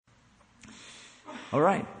All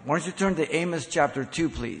right. Why don't you turn to Amos chapter 2,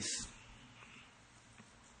 please?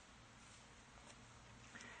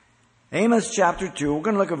 Amos chapter 2, we're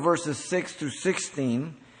going to look at verses 6 through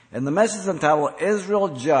 16. And the message is entitled, Israel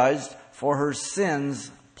Judged for Her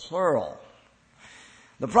Sins, plural.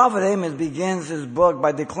 The prophet Amos begins his book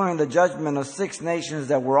by declaring the judgment of 6 nations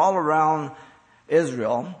that were all around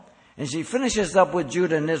Israel. And she finishes up with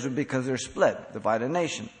Judah and Israel because they're split, divided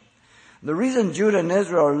nation. The reason Judah and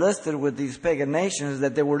Israel are listed with these pagan nations is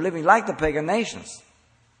that they were living like the pagan nations.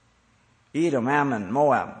 Edom, Ammon,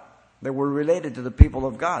 Moab. They were related to the people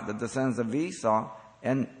of God, the descendants of Esau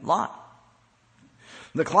and Lot.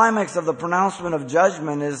 The climax of the pronouncement of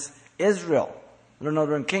judgment is Israel, the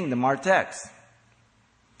northern kingdom, our text.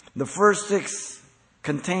 The first 6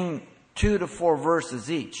 contain 2 to 4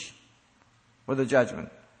 verses each for the judgment.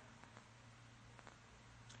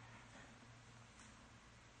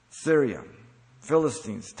 Syria,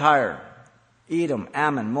 Philistines, Tyre, Edom,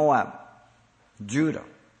 Ammon, Moab, Judah.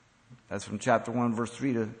 That's from chapter 1, verse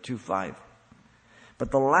 3 to 2:5.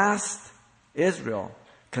 But the last, Israel,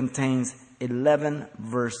 contains 11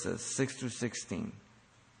 verses, 6 through 16.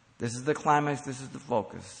 This is the climax, this is the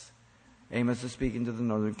focus. Amos is speaking to the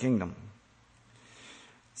northern kingdom.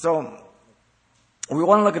 So, we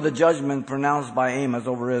want to look at the judgment pronounced by Amos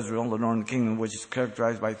over Israel, the northern kingdom, which is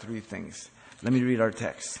characterized by 3 things. Let me read our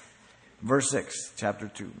text. Verse 6, chapter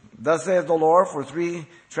 2. Thus saith the Lord, for 3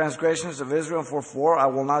 transgressions of Israel, and for 4, I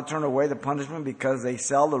will not turn away the punishment, because they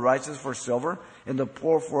sell the righteous for silver, and the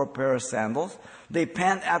poor for a pair of sandals. They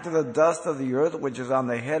pant after the dust of the earth, which is on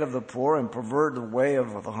the head of the poor, and pervert the way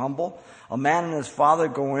of the humble. A man and his father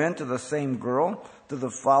go in to the same girl, to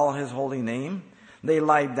defile his holy name. They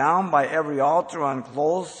lie down by every altar on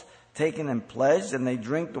clothes taken and pledged, and they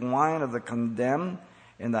drink the wine of the condemned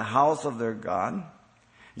in the house of their God.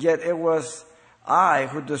 Yet it was I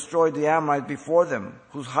who destroyed the Amorites before them,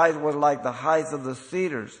 whose height was like the height of the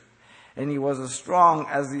cedars, and he was as strong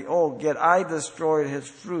as the oak. Yet I destroyed his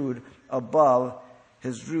fruit above,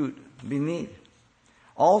 his root beneath.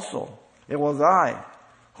 Also, it was I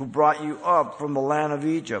who brought you up from the land of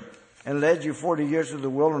Egypt, and led you 40 years through the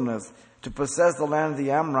wilderness, to possess the land of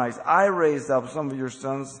the Amorites. I raised up some of your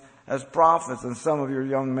sons as prophets, and some of your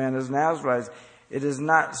young men as Nazirites. Is it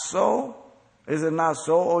not so,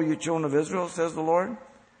 O you children of Israel, says the Lord?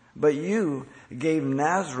 But you gave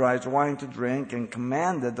Nazirites wine to drink, and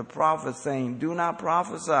commanded the prophets, saying, do not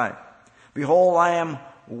prophesy. Behold, I am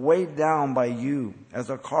weighed down by you, as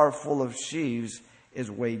a cart full of sheaves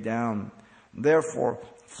is weighed down. Therefore,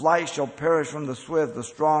 flight shall perish from the swift, the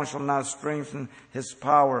strong shall not strengthen his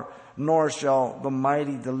power, nor shall the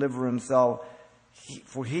mighty deliver himself.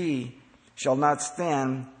 For he shall not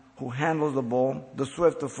stand who handles the bow, the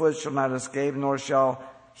swift of foot shall not escape, nor shall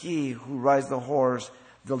he who rides the horse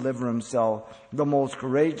deliver himself. The most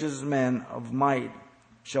courageous men of might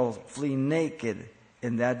shall flee naked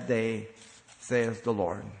in that day, saith the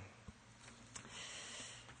Lord.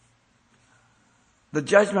 The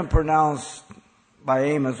judgment pronounced by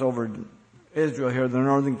Amos over Israel here, the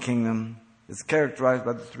northern kingdom, is characterized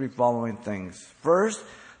by the 3 following things. First,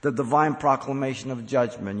 the divine proclamation of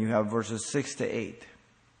judgment. You have verses 6 to 8.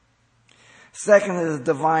 Second is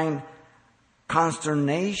divine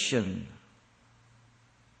consternation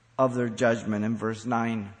of their judgment in verse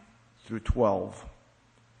 9 through 12.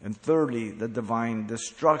 And thirdly, the divine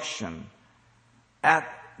destruction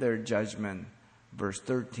at their judgment, verse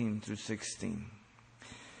 13 through 16.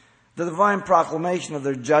 The divine proclamation of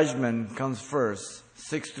their judgment comes first,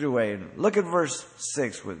 6 through 8. Look at verse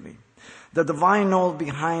 6 with me. The divine note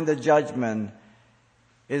behind the judgment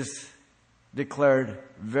is declared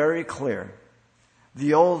very clear.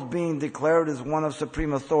 The oath being declared is one of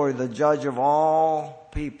supreme authority, the judge of all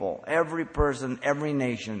people, every person, every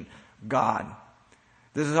nation, God.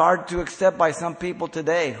 This is hard to accept by some people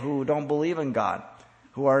today who don't believe in God,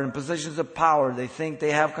 who are in positions of power. They think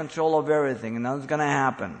they have control of everything, and nothing's going to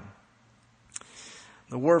happen.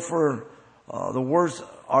 The words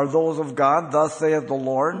are those of God, thus saith the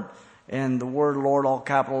Lord. And the word Lord, all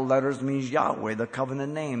capital letters, means Yahweh, the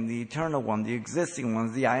covenant name, the eternal one, the existing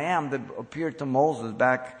one, the I am that appeared to Moses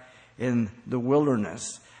back in the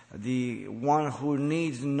wilderness. The one who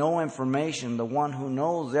needs no information, the one who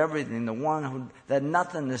knows everything, the one that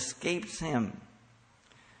nothing escapes him.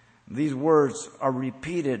 These words are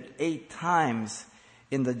repeated 8 times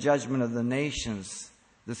in the judgment of the nations.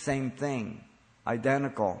 The same thing,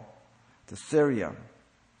 identical to Syria,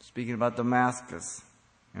 speaking about Damascus.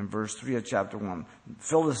 In verse 3 of chapter 1,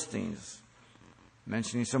 Philistines,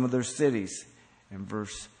 mentioning some of their cities. In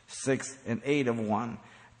verse 6 and 8 of 1,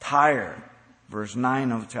 Tyre, verse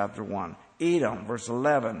 9 of chapter 1, Edom, verse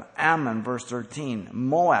 11, Ammon, verse 13,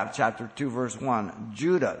 Moab, chapter 2, verse 1,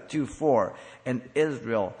 Judah, 2:4, and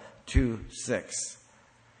Israel, 2:6.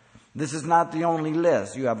 This is not the only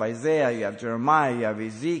list. You have Isaiah, you have Jeremiah, you have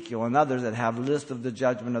Ezekiel, and others that have lists of the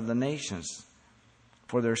judgment of the nations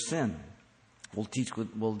for their sin. We'll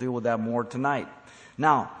deal with that more tonight.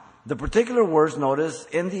 Now, the particular words, notice,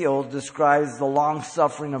 in the oath describes the long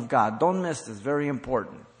suffering of God. Don't miss this, very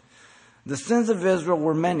important. The sins of Israel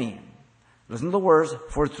were many. Listen to the words,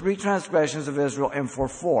 for 3 transgressions of Israel and for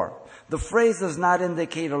 4. The phrase does not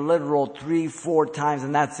indicate a literal 3, 4 times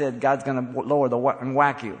and that's it. God's going to lower and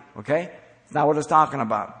whack you. Okay? It's not what it's talking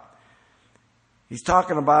about. He's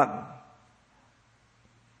talking about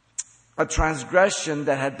a transgression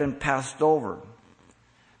that had been passed over.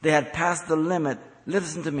 They had passed the limit.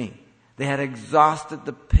 Listen to me. They had exhausted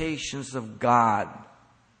the patience of God.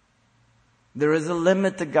 There is a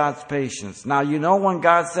limit to God's patience. Now, you know when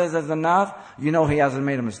God says that's enough, you know He hasn't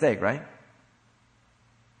made a mistake, right?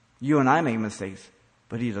 You and I make mistakes,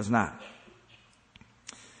 but He does not.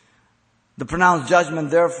 The pronounced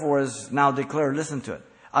judgment, therefore, is now declared. Listen to it.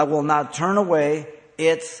 I will not turn away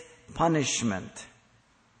its punishment.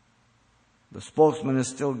 The spokesman is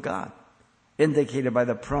still God, indicated by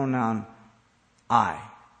the pronoun I.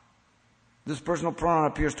 This personal pronoun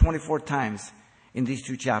appears 24 times in these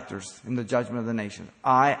 2 chapters, in the judgment of the nation.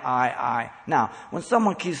 I. Now, when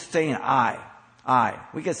someone keeps saying I,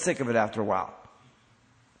 we get sick of it after a while.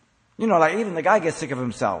 You know, like even the guy gets sick of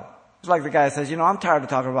himself. It's like the guy says, I'm tired of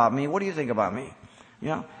talking about me. What do you think about me?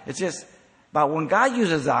 It's just, but when God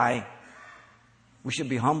uses I, we should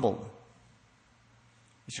be humbled.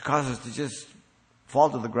 It should cause us to just fall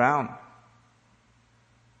to the ground.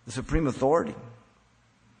 The supreme authority.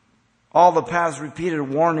 All the past repeated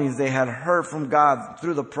warnings they had heard from God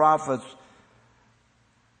through the prophets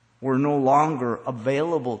were no longer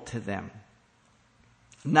available to them.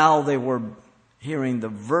 Now they were hearing the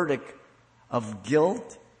verdict of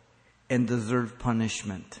guilt and deserved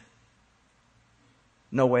punishment.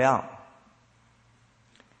 No way out.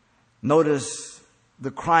 Notice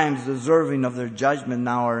the crimes deserving of their judgment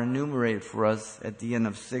now are enumerated for us at the end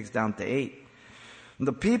of 6 down to 8.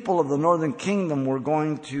 The people of the northern kingdom were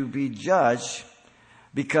going to be judged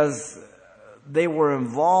because they were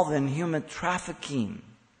involved in human trafficking,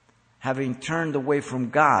 having turned away from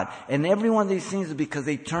God. And every one of these things is because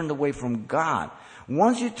they turned away from God.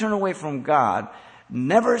 Once you turn away from God,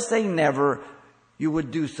 never say never you would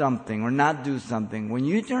do something or not do something. When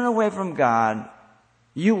you turn away from God,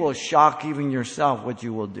 you will shock even yourself what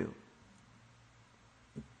you will do.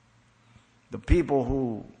 The people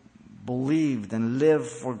who believed and lived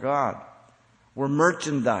for God were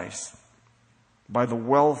merchandised by the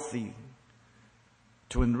wealthy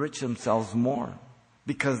to enrich themselves more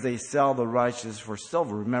because they sell the righteous for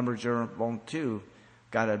silver. Remember Jeroboam 2,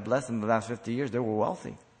 God had blessed them the last 50 years. They were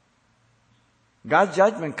wealthy. God's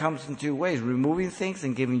judgment comes in 2 ways, removing things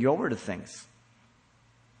and giving you over to things.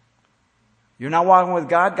 You're not walking with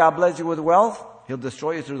God, God bless you with wealth, He'll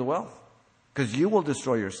destroy you through the wealth because you will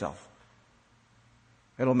destroy yourself.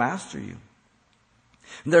 It'll master you.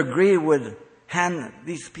 Their greed would hand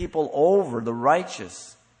these people over, the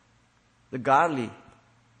righteous, the godly,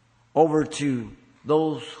 over to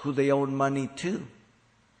those who they owed money to.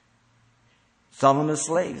 Sell them as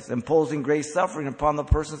slaves, imposing great suffering upon the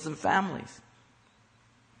persons and families.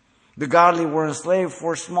 The godly were enslaved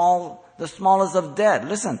for the smallest of debt.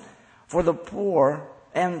 Listen, for the poor,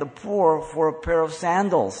 and the poor for a pair of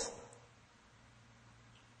sandals.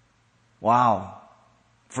 Wow.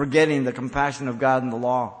 Forgetting the compassion of God and the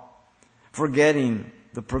law. Forgetting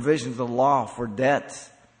the provisions of the law for debts.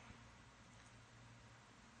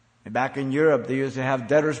 And back in Europe, they used to have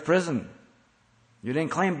debtor's prison. You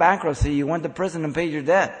didn't claim bankruptcy, you went to prison and paid your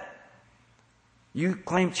debt. You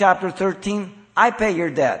claim chapter 13, I pay your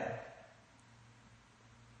debt.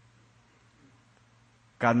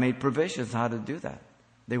 God made provisions how to do that.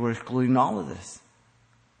 They were excluding all of this.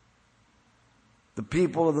 The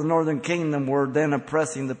people of the northern kingdom were then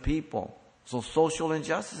oppressing the people. So social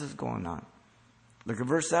injustice is going on. Look at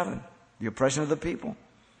verse 7. The oppression of the people.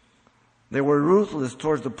 They were ruthless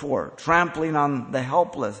towards the poor, trampling on the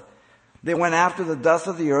helpless. They went after the dust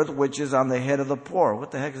of the earth, which is on the head of the poor.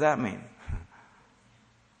 What the heck does that mean?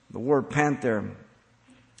 The word panther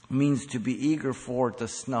means to be eager for, to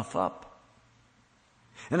snuff up.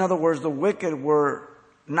 In other words, the wicked were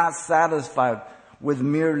not satisfied with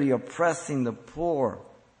merely oppressing the poor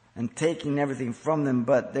and taking everything from them,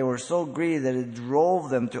 but they were so greedy that it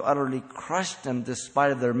drove them to utterly crush them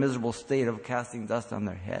despite of their miserable state of casting dust on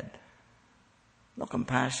their head. No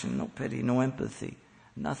compassion, no pity, no empathy,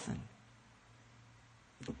 nothing.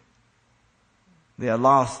 They had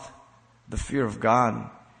lost the fear of God.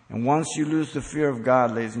 And once you lose the fear of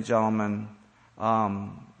God, ladies and gentlemen,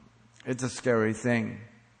 it's a scary thing.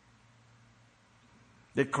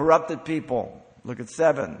 They corrupted people. Look at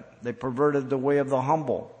 7. They perverted the way of the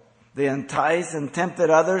humble. They enticed and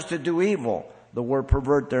tempted others to do evil. The word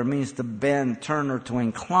pervert there means to bend, turn, or to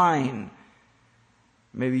incline.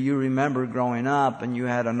 Maybe you remember growing up and you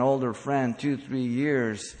had an older friend, 2-3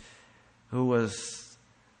 years, who was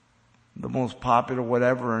the most popular,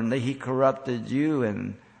 whatever, and he corrupted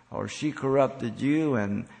you, or she corrupted you,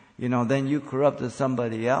 and then you corrupted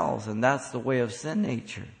somebody else, and that's the way of sin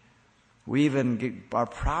nature. We even are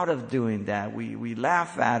proud of doing that. We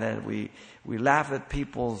laugh at it. We laugh at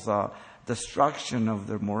people's destruction of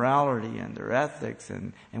their morality and their ethics,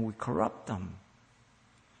 and we corrupt them.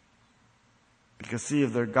 Because see,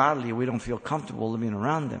 if they're godly, we don't feel comfortable living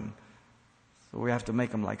around them. So we have to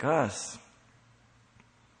make them like us.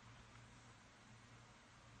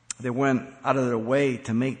 They went out of their way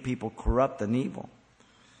to make people corrupt and evil.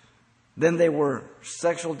 Then they were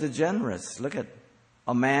sexual degenerates. Look at,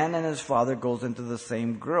 a man and his father goes into the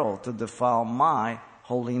same girl to defile my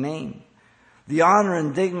holy name. The honor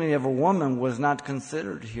and dignity of a woman was not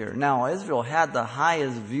considered here. Now, Israel had the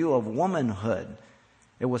highest view of womanhood.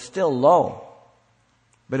 It was still low,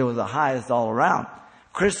 but it was the highest all around.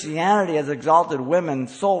 Christianity has exalted women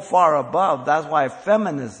so far above. That's why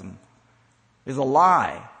feminism is a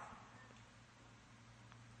lie.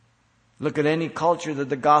 Look at any culture that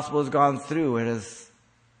the gospel has gone through. It has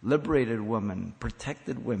liberated women,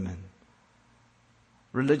 protected women.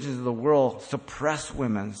 Religions of the world suppress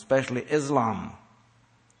women, especially Islam.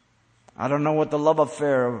 I don't know what the love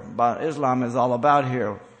affair about Islam is all about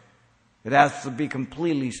here. It has to be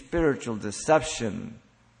completely spiritual deception.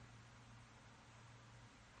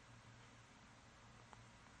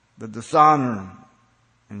 The dishonor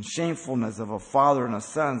and shamefulness of a father and a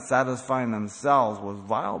son satisfying themselves was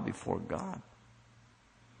vile before God.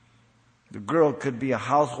 The girl could be a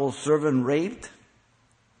household servant raped,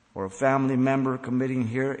 or a family member committing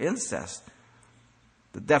here incest.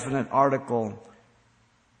 The definite article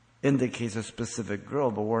indicates a specific girl,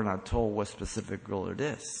 but we're not told what specific girl it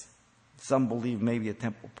is. Some believe maybe a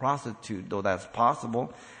temple prostitute, though that's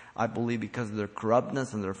possible. I believe because of their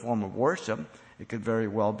corruptness and their form of worship, it could very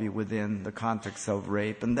well be within the context of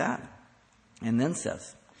rape and that, and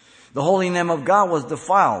incest. The holy name of God was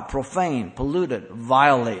defiled, profaned, polluted,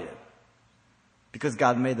 violated, because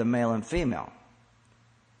God made them male and female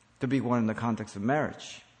to be one in the context of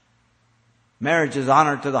marriage. Marriage is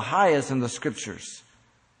honored to the highest in the scriptures.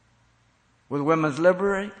 With women's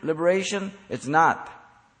liberation, it's not.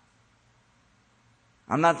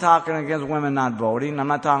 I'm not talking against women not voting. I'm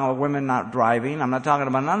not talking about women not driving. I'm not talking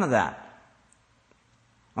about none of that.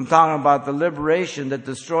 I'm talking about the liberation that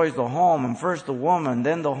destroys the home, and first the woman,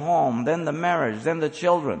 then the home, then the marriage, then the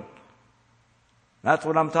children. That's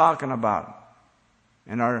what I'm talking about.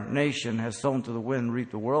 And our nation has sown to the wind,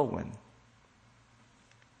 reaped the whirlwind.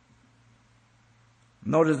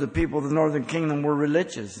 Notice the people of the northern kingdom were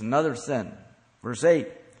religious. Another sin. Verse 8.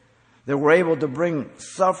 They were able to bring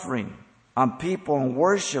suffering on people and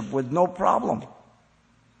worship with no problem.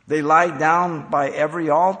 They lie down by every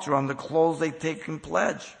altar on the clothes they take in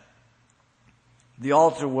pledge. The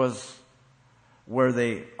altar was where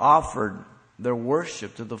they offered their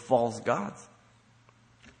worship to the false gods.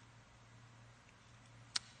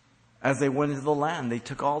 As they went into the land, they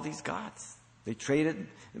took all these gods. They traded.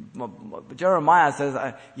 Jeremiah says,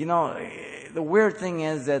 the weird thing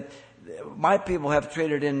is that my people have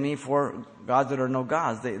traded in me for gods that are no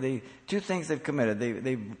gods. Two things they've committed.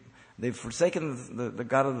 They've forsaken the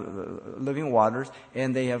God of the living waters,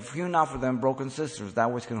 and they have hewn out for them broken cisterns,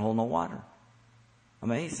 that which can hold no water.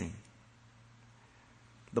 Amazing.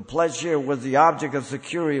 The pledge here was the object of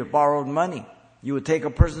security of borrowed money. You would take a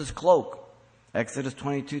person's cloak, Exodus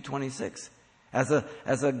 22:26,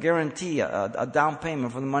 as a guarantee, a down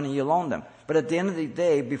payment for the money you loaned them. But at the end of the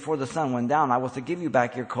day, before the sun went down, I was to give you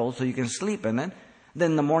back your coat so you can sleep in it.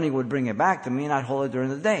 Then in the morning you would bring it back to me, and I'd hold it during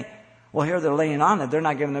the day. Well, here they're laying on it. They're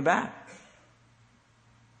not giving it back.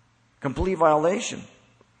 Complete violation.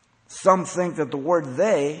 Some think that the word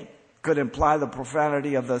they could imply the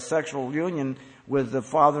profanity of the sexual union with the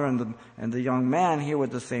father and the young man here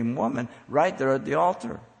with the same woman right there at the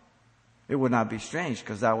altar. It would not be strange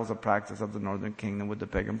because that was a practice of the northern kingdom with the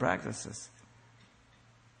pagan practices.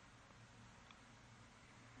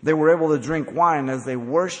 They were able to drink wine as they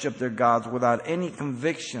worshiped their gods without any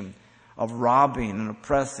conviction of robbing and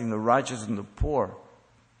oppressing the righteous and the poor,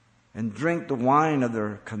 and drink the wine of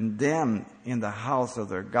their condemned in the house of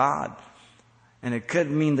their God. And it could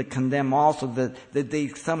mean to condemn also that they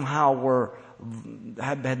somehow were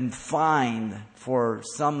have been fined for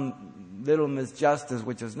some little misjustice,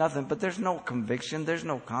 which is nothing, but there's no conviction, there's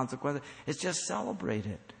no consequence. It's just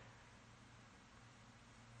celebrated.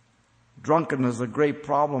 Drunkenness is a great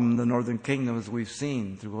problem in the northern kingdom, as we've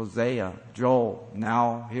seen through Hosea, Joel,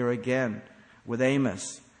 now here again with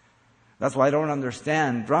Amos. That's why I don't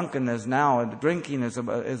understand drunkenness now. Drinking is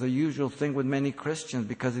a usual thing with many Christians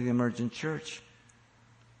because of the emergent church.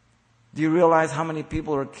 Do you realize how many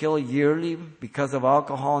people are killed yearly because of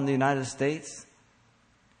alcohol in the United States?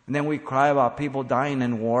 And then we cry about people dying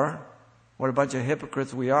in war. What a bunch of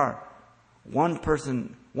hypocrites we are. One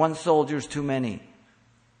person, one soldier is too many.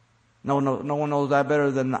 No one knows that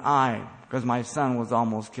better than I, because my son was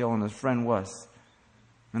almost killed and his friend was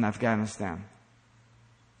in Afghanistan.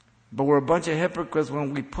 But we're a bunch of hypocrites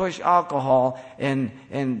when we push alcohol in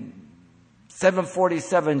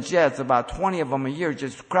 747 jets, about 20 of them a year,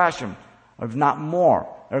 just crash them, if not more,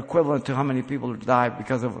 are equivalent to how many people die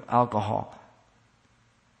because of alcohol.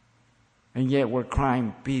 And yet we're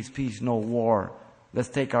crying, peace, peace, no war. Let's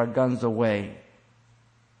take our guns away.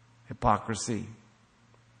 Hypocrisy.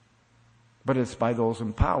 But it's by those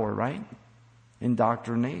in power, right?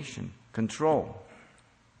 Indoctrination, control.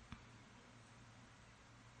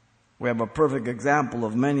 We have a perfect example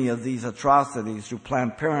of many of these atrocities through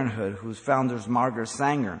Planned Parenthood, whose founders, Margaret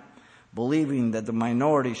Sanger, believing that the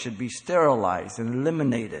minority should be sterilized and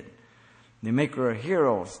eliminated. They make her a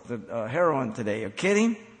heroine today. Are you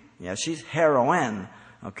kidding? Yeah, she's heroine.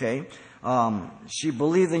 Okay? She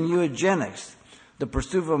believed in eugenics, the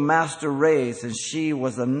pursuit of a master race, and she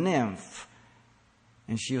was a nymph.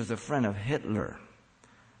 And she was a friend of Hitler.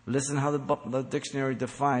 Listen how the dictionary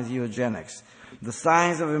defines eugenics. The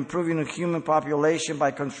science of improving a human population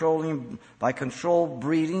by controlled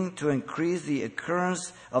breeding to increase the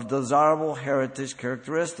occurrence of desirable heritage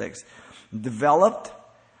characteristics. Developed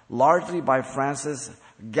largely by Francis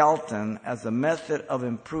Galton as a method of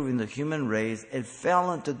improving the human race, it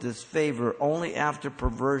fell into disfavor only after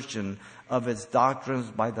perversion of its doctrines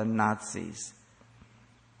by the Nazis.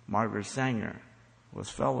 Margaret Sanger was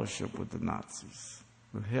fellowship with the Nazis,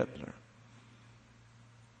 with Hitler.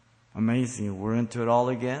 Amazing. We're into it all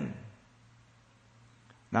again.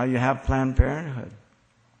 Now you have Planned Parenthood.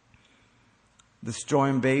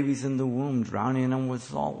 Destroying babies in the womb, drowning them with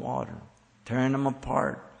salt water, tearing them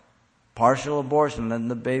apart. Partial abortion, letting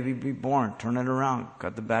the baby be born, turn it around,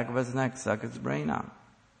 cut the back of his neck, suck its brain out.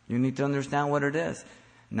 You need to understand what it is.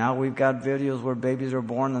 Now we've got videos where babies are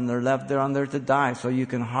born and they're left there on there to die so you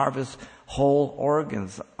can harvest whole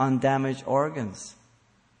organs, undamaged organs.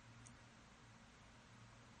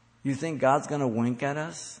 You think God's going to wink at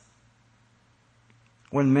us?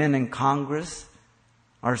 When men in Congress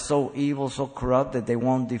are so evil, so corrupt that they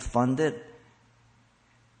won't defund it?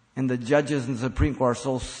 And the judges in the Supreme Court are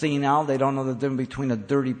so senile, they don't know the difference between a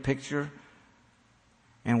dirty picture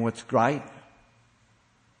and what's right?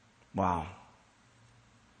 Wow.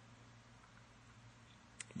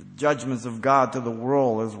 The judgments of God to the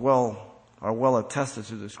world are well attested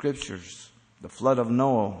to the Scriptures. The flood of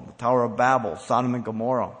Noah, the Tower of Babel, Sodom and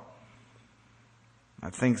Gomorrah. I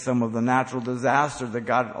think some of the natural disasters that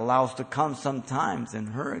God allows to come sometimes, in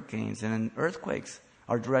hurricanes and in earthquakes,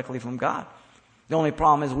 are directly from God. The only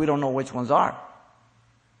problem is we don't know which ones are.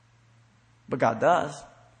 But God does.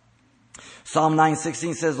 Psalm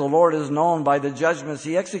 9:16 says, the Lord is known by the judgments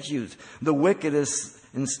He executes. The wicked is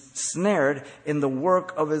ensnared in the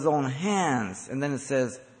work of his own hands. And then it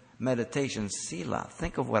says, meditation, Selah.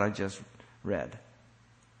 Think of what I just read.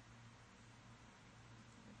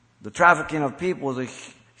 The trafficking of people is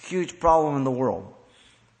a huge problem in the world.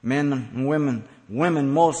 Men and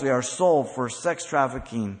women mostly are sold for sex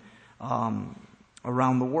trafficking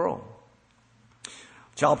around the world.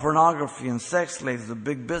 Child pornography and sex slaves is a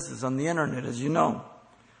big business on the internet, as you know.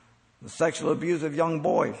 The sexual abuse of young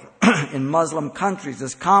boys in Muslim countries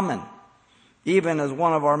is common. Even as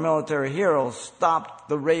one of our military heroes stopped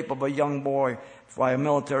the rape of a young boy by a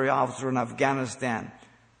military officer in Afghanistan,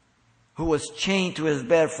 who was chained to his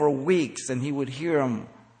bed for weeks, and he would hear him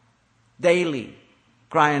daily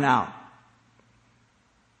crying out.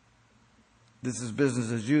 This is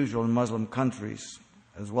business as usual in Muslim countries,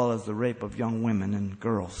 as well as the rape of young women and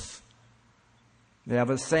girls. They have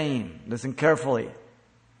a saying, listen carefully,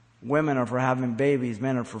 women are for having babies,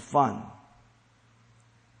 men are for fun.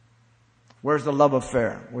 Where's the love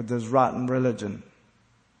affair with this rotten religion?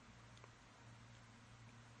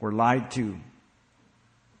 We're lied to.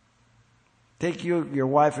 Take you, your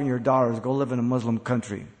wife, and your daughters, go live in a Muslim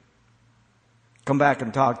country. Come back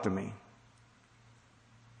and talk to me.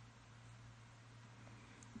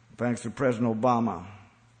 Thanks to President Obama,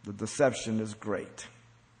 the deception is great.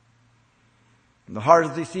 The heart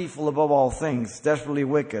is deceitful above all things, desperately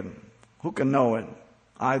wicked. Who can know it?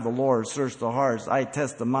 I, the Lord, search the hearts. I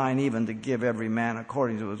test the mind, even to give every man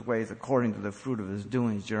according to his ways, according to the fruit of his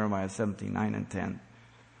doings. Jeremiah 17:9-10.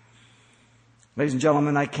 Ladies and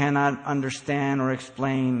gentlemen, I cannot understand or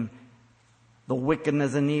explain the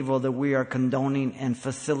wickedness and evil that we are condoning and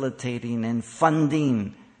facilitating and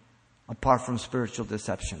funding apart from spiritual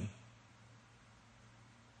deception,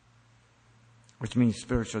 which means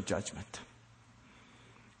spiritual judgment.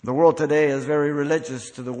 The world today is very religious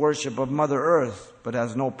to the worship of Mother Earth, but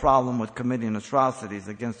has no problem with committing atrocities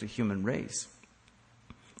against the human race.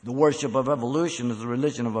 The worship of evolution is the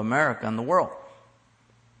religion of America and the world.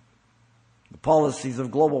 The policies of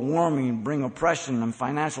global warming bring oppression and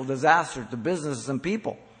financial disaster to businesses and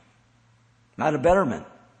people, not a betterment.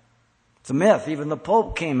 It's a myth. Even the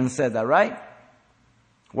Pope came and said that, right?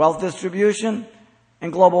 Wealth distribution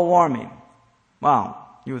and global warming. Wow,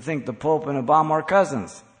 you would think the Pope and Obama are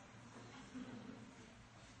cousins.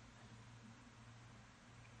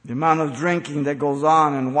 The amount of drinking that goes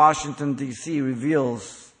on in Washington, D.C.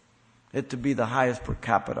 reveals it to be the highest per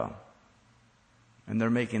capita. And they're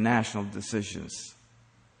making national decisions.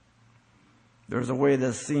 There's a way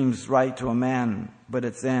that seems right to a man, but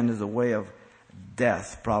its end is a way of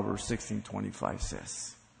death, Proverbs 16:25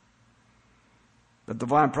 says. The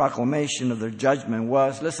divine proclamation of their judgment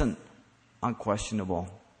was, listen, unquestionable.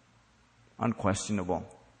 Unquestionable.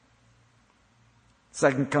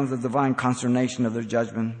 Second comes the divine consternation of their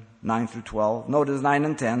judgment, 9-12. Notice 9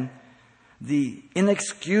 and 10. The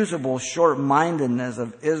inexcusable short-mindedness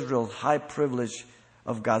of Israel's high privilege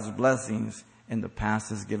of God's blessings in the past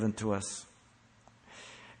is given to us.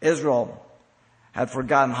 Israel had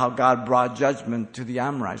forgotten how God brought judgment to the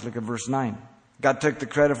Amorites. Look at verse 9. God took the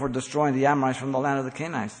credit for destroying the Amorites from the land of the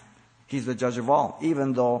Canaanites. He's the judge of all,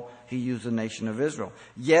 even though he used the nation of Israel.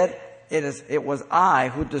 Yet it was I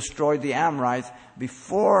who destroyed the Amorites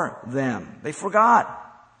before them. They forgot.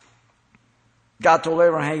 God told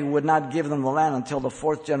Abraham he would not give them the land until the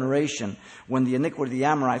fourth generation, when the iniquity of the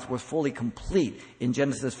Amorites was fully complete in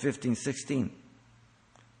Genesis 15:16.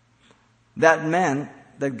 That meant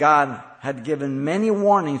that God had given many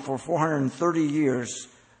warnings for 430 years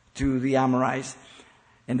to the Amorites,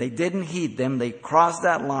 and they didn't heed them. They crossed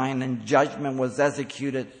that line, and judgment was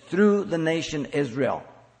executed through the nation Israel.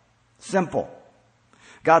 Simple.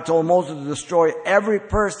 God told Moses to destroy every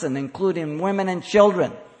person, including women and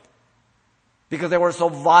children, because they were so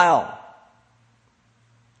vile.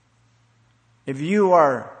 If you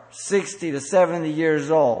are 60 to 70 years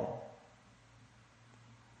old,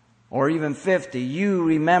 or even 50, you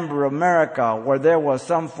remember America where there was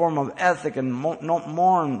some form of ethic and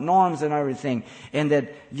norms and everything, and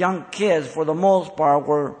that young kids, for the most part,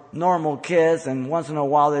 were normal kids, and once in a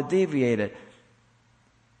while they deviated.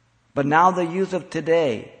 But now the youth of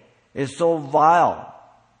today is so vile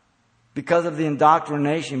because of the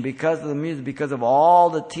indoctrination, because of the music, because of all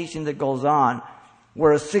the teaching that goes on,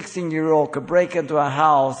 where a 16-year-old could break into a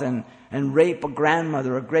house and rape a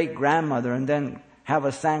grandmother, a great-grandmother, and then have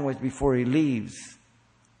a sandwich before he leaves.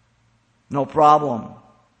 No problem.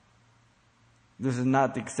 This is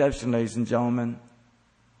not the exception, ladies and gentlemen.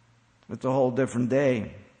 It's a whole different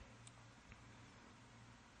day.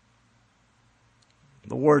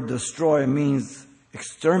 The word destroy means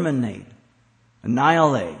exterminate,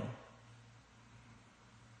 annihilate.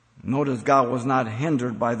 Notice God was not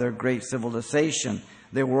hindered by their great civilization.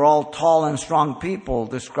 They were all tall and strong people,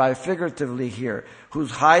 described figuratively here,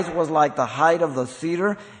 whose height was like the height of the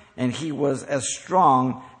cedar, and he was as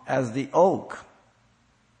strong as the oak.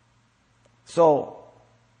 So,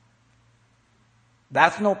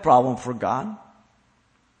 that's no problem for God.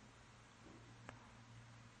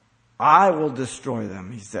 I will destroy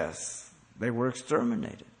them, he says. They were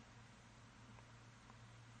exterminated.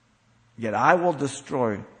 Yet I will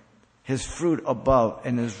destroy his fruit above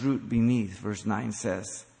and his root beneath, verse 9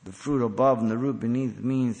 says. The fruit above and the root beneath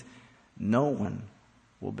means no one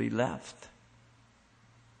will be left.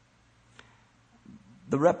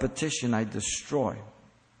 The repetition, I destroy,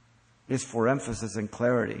 is for emphasis and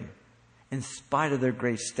clarity. In spite of their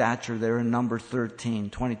great stature, they're in number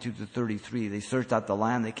 13, 22 to 33. They searched out the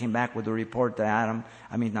land. They came back with a report to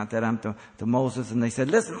to Moses. And they said,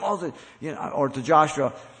 listen, Moses, or to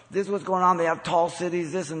Joshua, this is what's going on. They have tall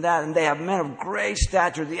cities, this and that. And they have men of great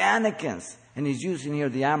stature, the Anakins. And he's using here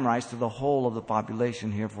the Amorites to the whole of the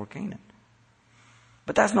population here for Canaan.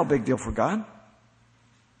 But that's no big deal for God.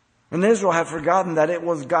 And Israel had forgotten that it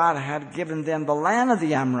was God had given them the land of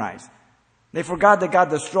the Amorites. They forgot that God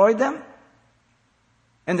destroyed them,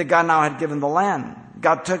 and that God now had given the land.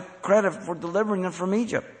 God took credit for delivering them from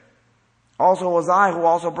Egypt. Also was I who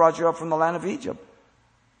also brought you up from the land of Egypt.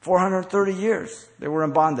 430 years they were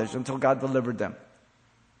in bondage until God delivered them.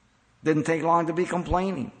 Didn't take long to be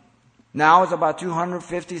complaining. Now it's about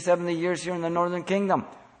 250, 70 years here in the northern kingdom.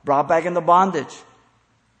 Brought back into bondage.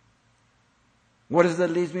 What is it that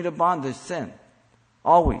leads me to bondage? Sin.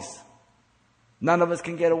 Always. None of us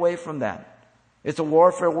can get away from that. It's a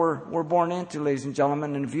warfare we're born into, ladies and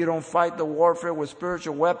gentlemen. And if you don't fight the warfare with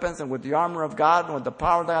spiritual weapons and with the armor of God and with the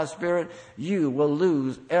power of God's Spirit, you will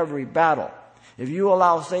lose every battle. If you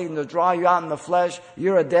allow Satan to draw you out in the flesh,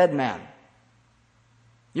 you're a dead man.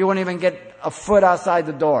 You won't even get a foot outside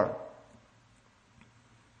the door.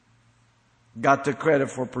 God took credit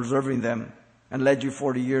for preserving them and led you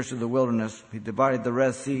 40 years through the wilderness. He divided the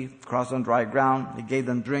Red Sea, crossed on dry ground. He gave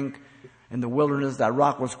them drink in the wilderness. That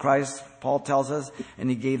rock was Christ, Paul tells us. And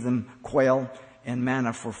he gave them quail and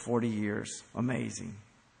manna for 40 years. Amazing.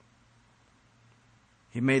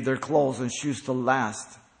 He made their clothes and shoes to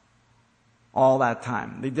last all that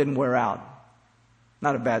time. They didn't wear out.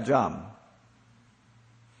 Not a bad job.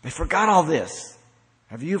 They forgot all this.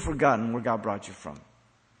 Have you forgotten where God brought you from?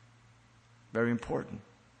 Very important.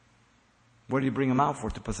 What did he bring them out for?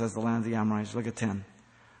 To possess the land of the Amorites. Look at 10.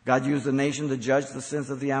 God used the nation to judge the sins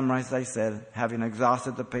of the Amorites, I said, having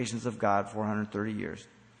exhausted the patience of God 430 years.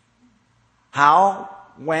 How?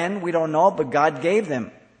 When? We don't know, but God gave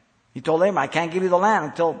them. He told Abraham, I can't give you the land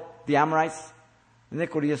until the Amorites'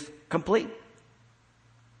 iniquity is complete.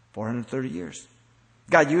 430 years.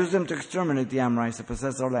 God used them to exterminate the Amorites, to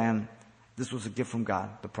possess their land. This was a gift from God,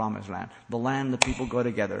 the promised land. The land the people go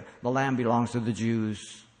together. The land belongs to the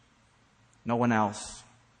Jews. No one else.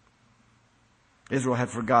 Israel had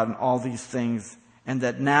forgotten all these things, and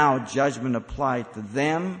that now judgment applied to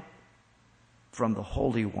them from the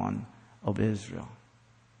Holy One of Israel.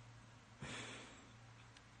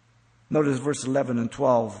 Notice verse 11 and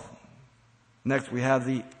 12. Next we have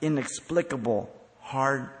the inexplicable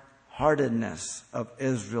hard-heartedness of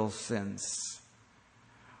Israel's sins.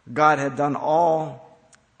 God had done all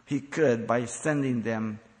he could by sending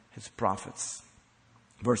them his prophets.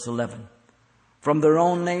 Verse 11. From their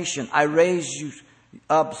own nation, I raised you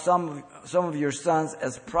up some of your sons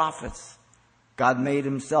as prophets. God made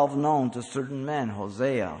himself known to certain men,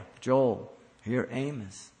 Hosea, Joel, here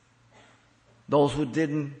Amos. Those who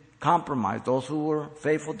didn't compromise, those who were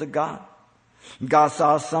faithful to God. God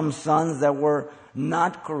saw some sons that were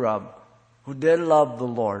not corrupt, who did love the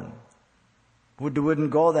Lord, who wouldn't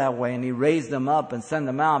go that way, and he raised them up and sent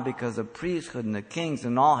them out because the priesthood and the kings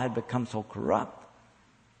and all had become so corrupt.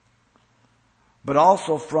 But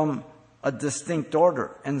also from a distinct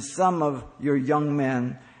order, and some of your young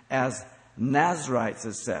men as Nazarites,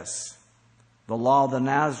 it says. The law of the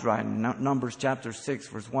Nazarite, Numbers chapter 6,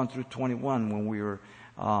 verse 1 through 21, when we were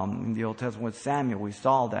in the Old Testament with Samuel, we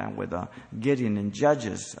saw that with Gideon and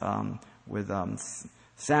Judges, with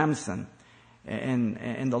Samson.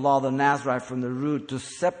 And the law of the Nazarite from the root to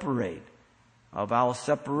separate, a vow of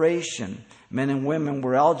separation. Men and women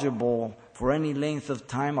were eligible for any length of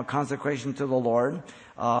time, a consecration to the Lord,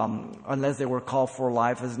 unless they were called for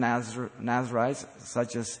life as Nazarites,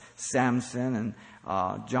 such as Samson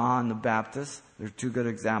and John the Baptist. They're two good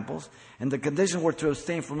examples. And the conditions were to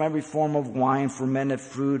abstain from every form of wine, fermented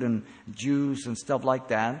fruit, and juice and stuff like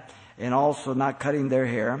that, and also not cutting their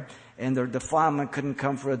hair. And their defilement couldn't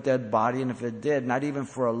come for a dead body, and if it did, not even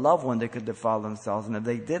for a loved one, they could defile themselves. And if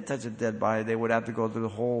they did touch a dead body, they would have to go through the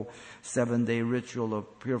whole 7-day ritual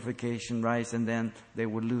of purification rites, and then they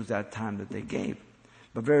would lose that time that they gave.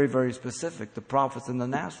 But very, very specific, the prophets and the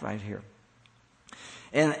Nazarite here.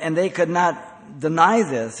 And they could not deny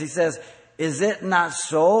this. He says, is it not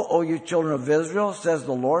so, O you children of Israel, says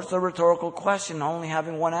the Lord? It's a rhetorical question, only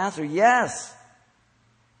having one answer. Yes.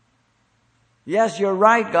 Yes, you're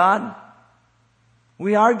right, God.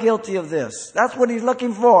 We are guilty of this. That's what he's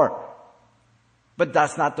looking for. But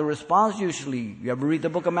that's not the response usually. You ever read the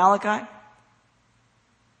book of Malachi?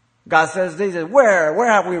 God says this, where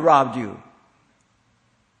have we robbed you?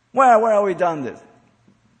 Where have we done this?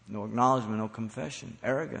 No acknowledgement, no confession,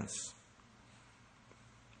 arrogance.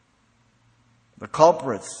 The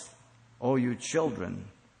culprits, O you children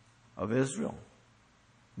of Israel.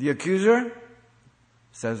 The accuser,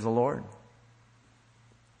 says the Lord.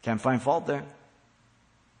 Can't find fault there.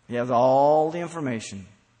 He has all the information.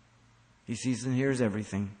 He sees and hears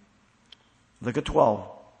everything. Look at 12.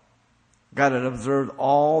 God had observed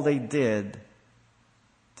all they did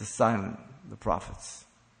to silence the prophets.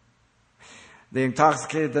 They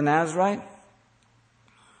intoxicated the Nazarite,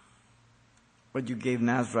 but you gave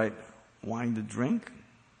Nazarite wine to drink.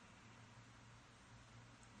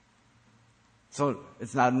 So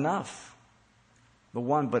it's not enough. the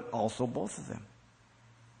one, but also both of them,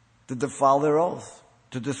 to defile their oath,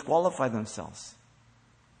 to disqualify themselves.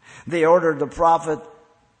 They ordered the prophet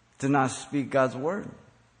to not speak God's word.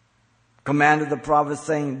 Commanded the prophet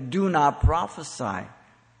saying, do not prophesy.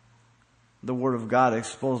 The word of God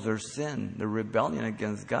exposed their sin, their rebellion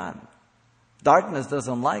against God. Darkness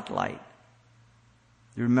doesn't like light.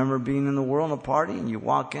 You remember being in the world in a party and you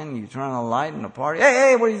walk in, you turn on a light in a party.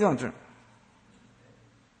 Hey, what are you doing?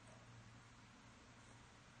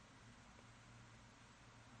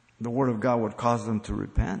 The word of God would cause them to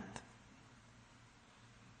repent.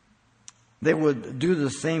 They would do the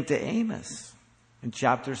same to Amos. In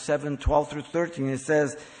chapter 7, 12 through 13, it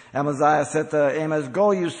says, Amaziah said to Amos,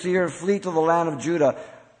 go, you seer, flee to the land of Judah.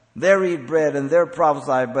 There eat bread and there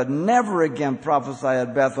prophesy, but never again prophesy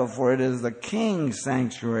at Bethel, for it is the king's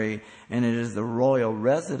sanctuary and it is the royal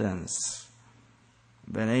residence.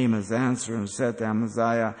 Then Amos answered and said to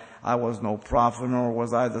Amaziah, I was no prophet, nor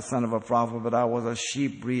was I the son of a prophet, but I was a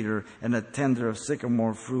sheep breeder and a tender of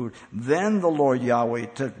sycamore fruit. Then the Lord Yahweh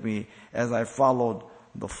took me as I followed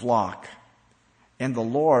the flock. And the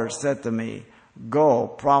Lord said to me, go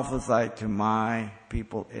prophesy to my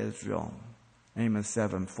people Israel. Amos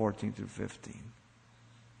 7, 14 through 15.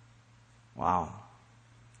 Wow.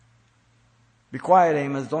 Be quiet,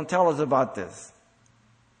 Amos. Don't tell us about this.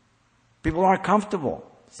 People aren't comfortable.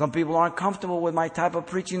 Some people aren't comfortable with my type of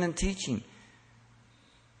preaching and teaching.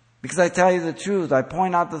 Because I tell you the truth. I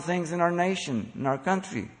point out the things in our nation, in our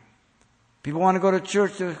country. People want to go to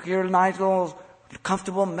church to hear a nice little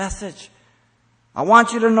comfortable message. I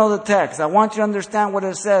want you to know the text. I want you to understand what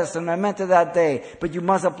it says, and I meant it that day. But you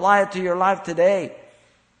must apply it to your life today.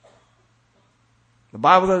 The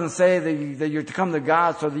Bible doesn't say that you're to come to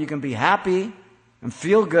God so that you can be happy and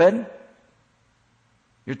feel good.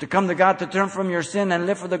 You're to come to God to turn from your sin and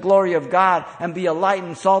live for the glory of God and be a light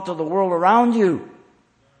and salt to the world around you.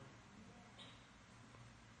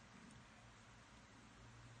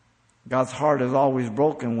 God's heart is always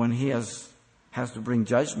broken when He has to bring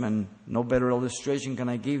judgment. No better illustration can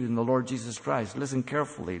I give you than the Lord Jesus Christ. Listen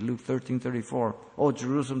carefully. Luke 13:34. Oh,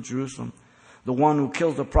 Jerusalem, Jerusalem, the one who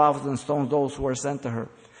kills the prophets and stones those who are sent to her.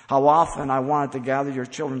 How often I wanted to gather your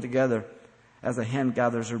children together as a hen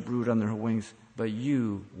gathers her brood under her wings, but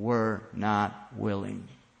you were not willing.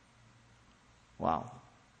 Wow.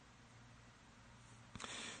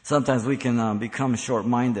 Sometimes we can become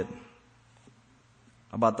short-minded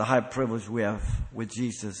about the high privilege we have with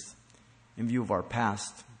Jesus in view of our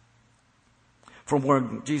past. From where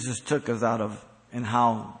Jesus took us out of and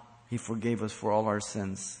how He forgave us for all our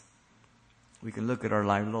sins. We can look at our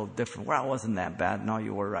life a little different. Well, I wasn't that bad. No,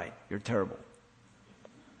 you were right. You're terrible.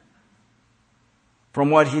 From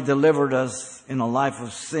what He delivered us in a life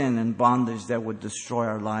of sin and bondage that would destroy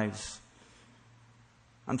our lives.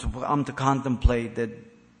 I'm to contemplate that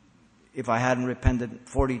if I hadn't repented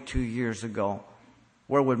 42 years ago,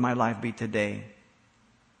 where would my life be today?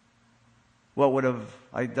 What would have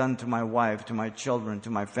I done to my wife, to my children, to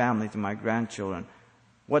my family, to my grandchildren?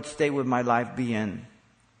 What state would my life be in?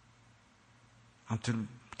 I'm to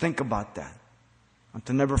think about that. I'm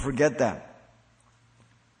to never forget that.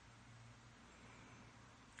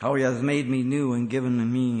 How He has made me new and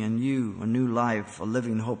given me and you a new life, a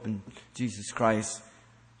living hope in Jesus Christ.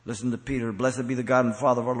 Listen to Peter. Blessed be the God and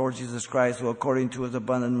Father of our Lord Jesus Christ, who according to His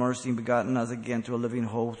abundant mercy begotten us again to a living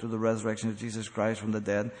hope through the resurrection of Jesus Christ from the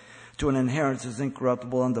dead, to an inheritance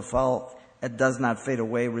incorruptible, undefiled, it does not fade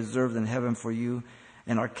away, reserved in heaven for you,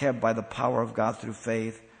 and are kept by the power of God through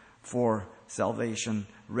faith for salvation,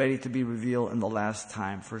 ready to be revealed in the last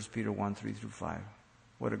time. 1 Peter 1, 3 through 5.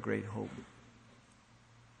 What a great hope.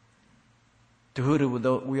 To who do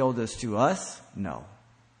we owe this to? Us? No.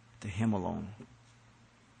 To Him alone.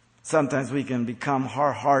 Sometimes we can become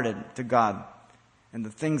hard-hearted to God and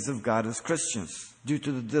the things of God as Christians due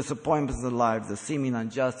to the disappointments of life, the seeming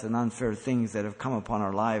unjust and unfair things that have come upon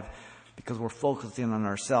our life because we're focusing on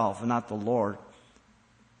ourselves and not the Lord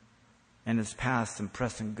and His past and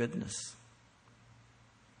present goodness.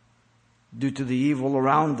 Due to the evil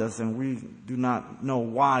around us, and we do not know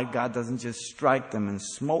why God doesn't just strike them and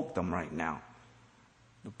smoke them right now.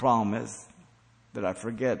 The problem is that I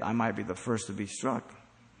forget I might be the first to be struck.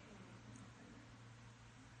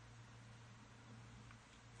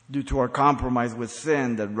 Due to our compromise with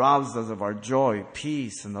sin that robs us of our joy,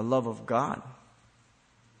 peace, and the love of God.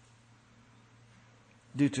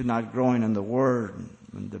 Due to not growing in the Word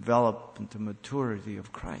and develop into maturity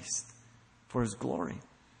of Christ for His glory.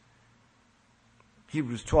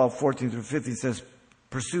 Hebrews 12, 14 through 15 says,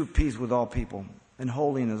 pursue peace with all people and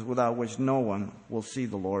holiness, without which no one will see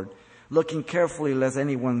the Lord. looking carefully lest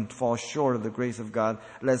anyone fall short of the grace of God,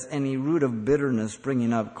 lest any root of bitterness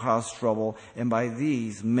springing up cause trouble, and by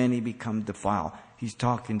these many become defiled. He's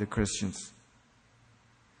talking to Christians,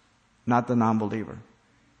 not the non-believer.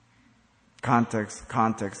 Context,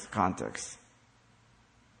 context, context.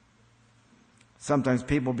 Sometimes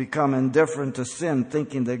people become indifferent to sin,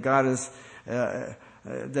 thinking that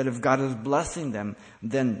that if God is blessing them,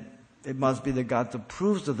 then it must be that God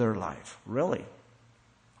approves of their life. Really?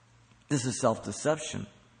 This is self-deception.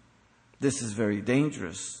 This is very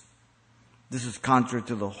dangerous. This is contrary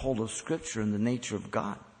to the whole of Scripture and the nature of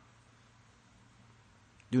God.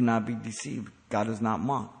 Do not be deceived. God is not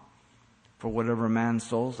mocked. For whatever man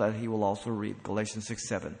sows, that he will also reap. Galatians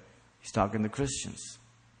 6:7. He's talking to Christians,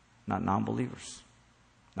 not non-believers.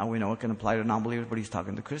 Now we know it can apply to non-believers, but he's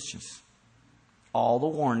talking to Christians. All the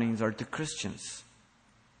warnings are to Christians.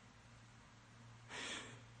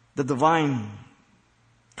 The divine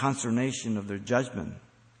consternation of their judgment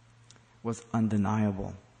was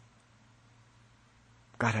undeniable.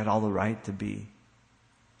 God had all the right to be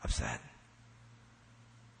upset.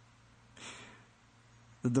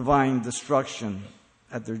 The divine destruction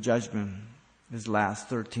at their judgment is last,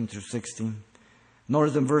 13 through 16.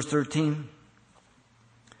 Notice in verse 13,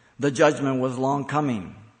 the judgment was long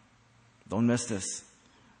coming. Don't miss this.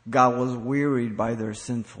 God was wearied by their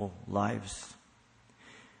sinful lives.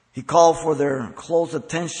 He called for their close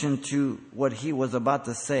attention to what he was about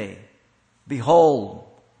to say. Behold,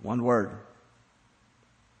 one word.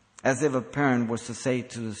 As if a parent was to say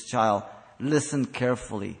to his child, listen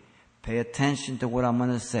carefully. Pay attention to what I'm going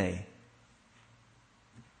to say.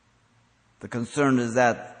 The concern is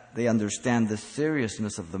that they understand the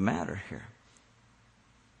seriousness of the matter here.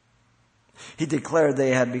 He declared they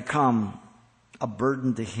had become a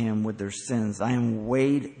burden to him with their sins. I am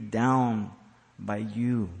weighed down by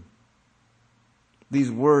you. These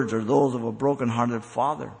words are those of a broken-hearted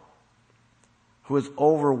father who is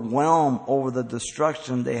overwhelmed over the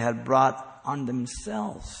destruction they had brought on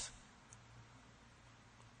themselves.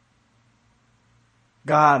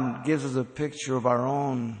 God gives us a picture of our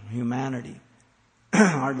own humanity,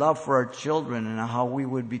 our love for our children, and how we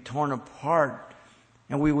would be torn apart.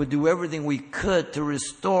 And we would do everything we could to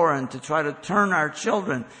restore and to try to turn our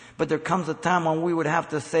children. But there comes a time when we would have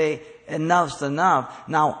to say, enough's enough.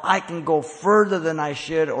 Now, I can go further than I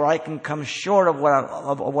should, or I can come short of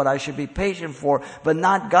what I should be patient for, but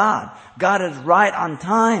not God. God is right on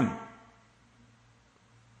time.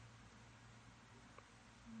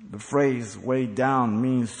 The phrase weighed down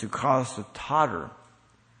means to cause to totter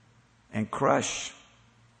and crush.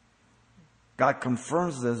 God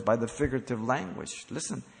confirms this by the figurative language.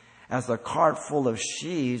 Listen, as a cart full of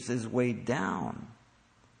sheaves is weighed down.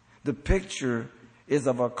 The picture is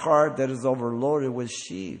of a cart that is overloaded with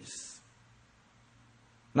sheaves.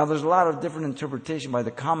 Now there's a lot of different interpretation by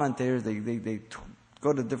the commentators. They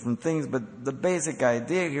go to different things, but the basic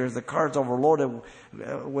idea here is the cart's overloaded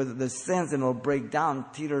with the sins and it'll break down,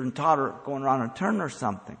 teeter and totter, going around a turn or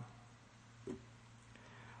something.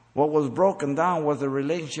 What was broken down was the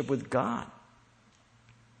relationship with God.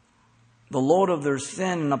 The load of their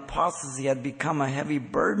sin and apostasy had become a heavy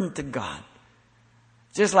burden to God.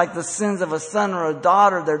 Just like the sins of a son or a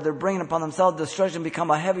daughter, they're bringing upon themselves destruction, become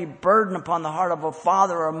a heavy burden upon the heart of a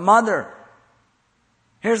father or a mother.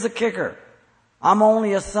 Here's the kicker. I'm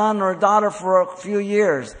only a son or a daughter for a few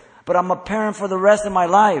years, but I'm a parent for the rest of my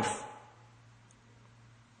life.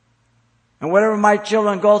 And whatever my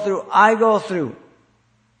children go through, I go through.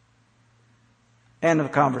 End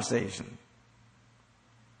of conversation.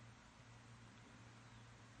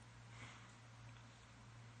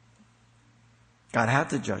 God had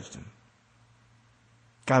to judge them.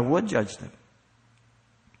 God would judge them.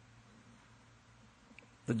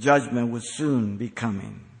 The judgment would soon be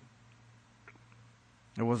coming.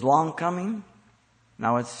 It was long coming.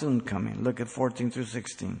 Now it's soon coming. Look at 14 through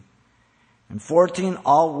 16. In 14,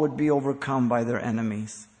 all would be overcome by their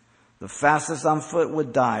enemies. The fastest on foot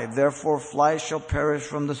would die. Therefore, flight shall perish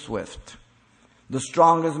from the swift. The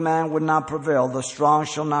strongest man would not prevail. The strong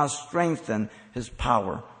shall not strengthen his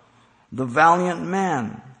power. The valiant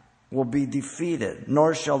man will be defeated,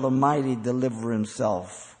 nor shall the mighty deliver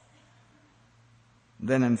himself.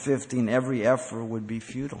 Then in 15, every effort would be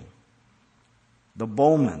futile. The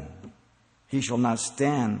bowman, he shall not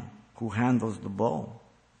stand who handles the bow.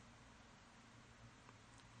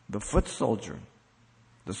 The foot soldier,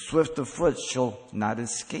 the swift of foot shall not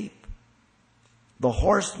escape. The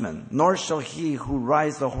horseman, nor shall he who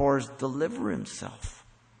rides the horse deliver himself.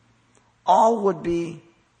 All would be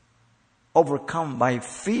overcome by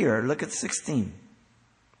fear. Look at 16.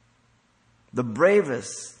 The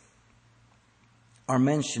bravest are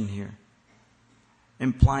mentioned here.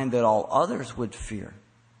 implying that all others would fear.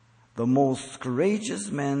 The most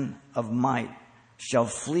courageous men of might shall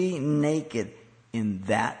flee naked in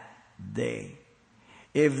that day.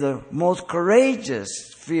 If the most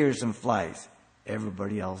courageous fears and flies,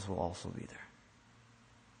 everybody else will also be there.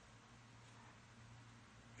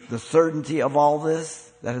 The certainty of all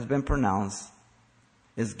this that has been pronounced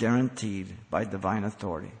is guaranteed by divine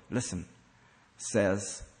authority. Listen,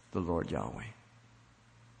 says the Lord Yahweh.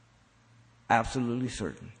 Absolutely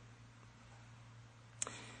certain.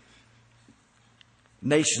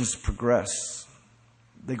 Nations progress.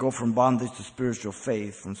 They go from bondage to spiritual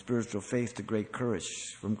faith, from spiritual faith to great courage,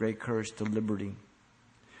 from great courage to liberty,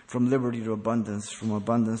 from liberty to abundance, from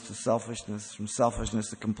abundance to selfishness, from selfishness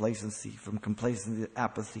to complacency, from complacency to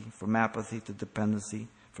apathy, from apathy to dependency,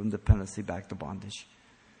 from dependency back to bondage.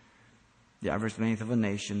 The average length of a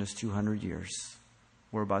nation is 200 years.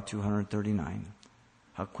 We're about 239.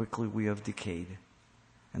 How quickly we have decayed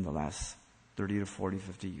in the last 30 to 40,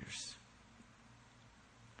 50 years.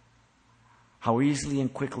 How easily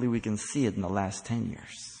and quickly we can see it in the last 10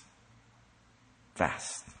 years.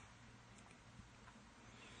 Fast.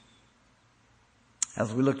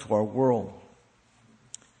 As we look to our world,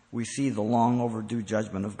 we see the long overdue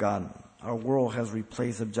judgment of God. Our world has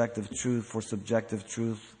replaced objective truth for subjective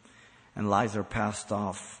truth, and lies are passed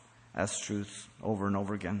off as truths over and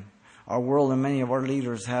over again. Our world and many of our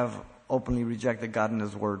leaders have openly rejected God and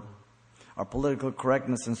His Word. Our political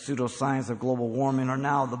correctness and pseudoscience of global warming are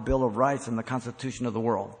now the Bill of Rights and the Constitution of the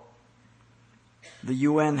world. The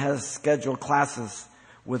UN has scheduled classes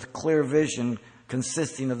with clear vision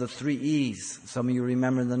consisting of the 3 E's. Some of you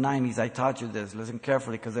remember in the 90s I taught you this. Listen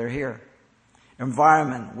carefully because they're here.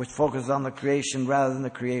 Environment, which focuses on the creation rather than the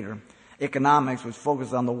creator. Economics, which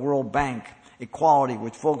focuses on the World Bank. Equality,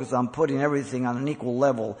 which focuses on putting everything on an equal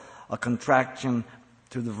level. A contradiction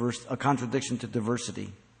to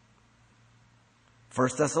diversity. 1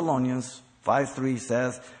 Thessalonians 5:3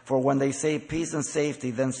 says, "For when they say peace and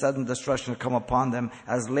safety, then sudden destruction will come upon them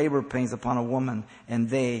as labor pains upon a woman, and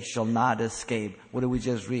they shall not escape." What did we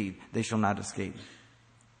just read? They shall not escape.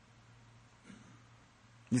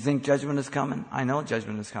 You think judgment is coming? I know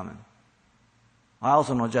judgment is coming. I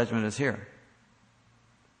also know judgment is here.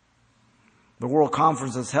 The World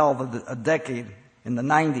Conferences held a decade in the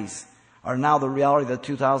 90s are now the reality of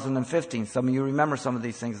 2015. Some of you remember some of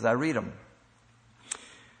these things as I read them.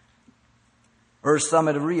 Earth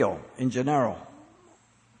Summit of Rio in Janeiro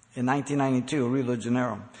in 1992, Rio de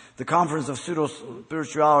Janeiro. The Conference of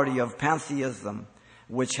Pseudo-Spirituality of Pantheism,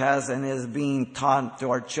 which has and is being taught to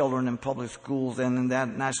our children in public schools, and in that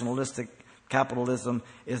nationalistic capitalism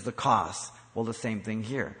is the cause. Well, the same thing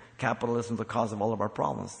here. Capitalism is the cause of all of our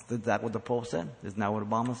problems. Is that what the Pope said? Isn't that what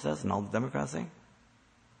Obama says and all the Democrats say?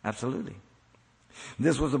 Absolutely.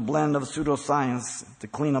 This was a blend of pseudoscience to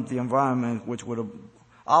clean up the environment, which would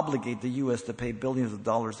obligate the U.S. to pay billions of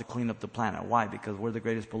dollars to clean up the planet. Why? Because we're the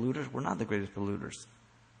greatest polluters? We're not the greatest polluters.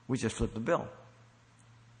 We just flipped the bill.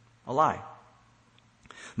 A lie.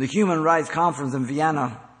 The Human Rights Conference in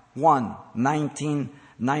Vienna won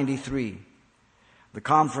 1993. The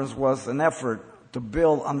conference was an effort to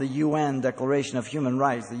build on the UN Declaration of Human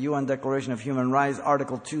Rights. The UN Declaration of Human Rights,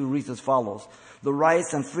 Article 2, reads as follows. The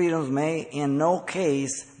rights and freedoms may in no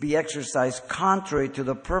case be exercised contrary to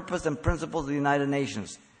the purpose and principles of the United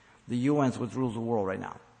Nations. The UN's what rules the world right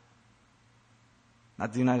now.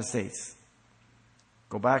 Not the United States.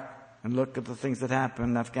 Go back and look at the things that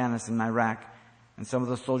happened in Afghanistan and Iraq. And some of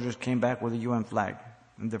the soldiers came back with a UN flag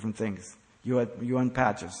and different things. You had UN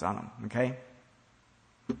patches on them, okay?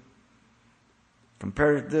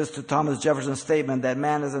 Compare this to Thomas Jefferson's statement that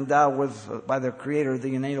man is endowed with, by their Creator,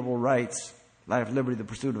 the inalienable rights, life, liberty, the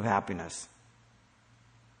pursuit of happiness.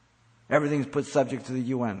 Everything's put subject to the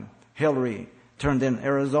UN. Hillary turned in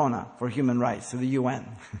Arizona for human rights to the UN.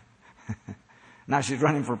 Now she's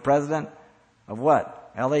running for president of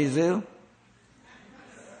what? LA Zoo?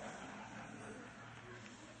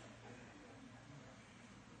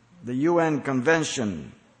 The UN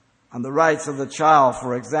Convention on the Rights of the Child,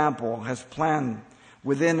 for example, has planned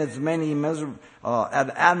within its many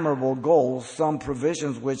admirable goals some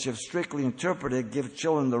provisions which, if strictly interpreted, give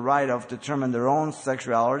children the right of determine their own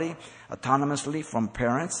sexuality autonomously from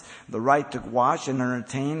parents, the right to watch and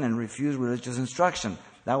entertain and refuse religious instruction.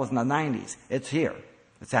 That was in the 90s. It's here.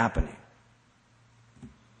 It's happening.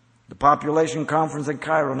 The Population Conference in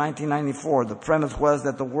Cairo, 1994, the premise was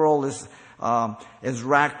that the world is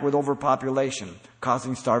racked with overpopulation,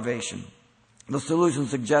 causing starvation. The solution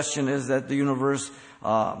suggestion is that the universal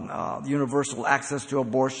access to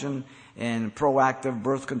abortion and proactive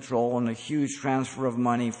birth control and a huge transfer of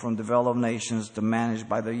money from developed nations to managed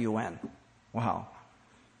by the UN. Wow.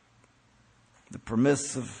 The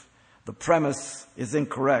premise is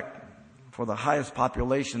incorrect. For the highest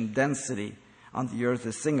population density on the earth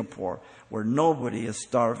is Singapore, where nobody is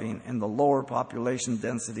starving, and the lower population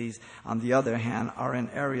densities, on the other hand, are in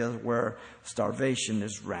areas where starvation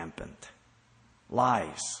is rampant.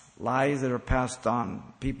 Lies that are passed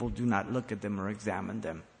on. People do not look at them or examine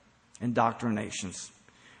them. Indoctrinations.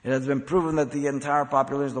 It has been proven that the entire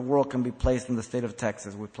population of the world can be placed in the state of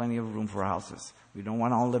Texas with plenty of room for houses. We don't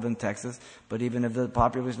want to all live in Texas, but even if the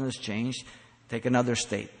population has changed, take another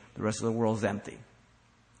state. The rest of the world is empty.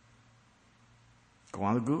 Go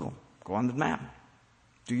on to Google. Go on the map.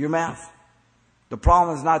 Do your math. The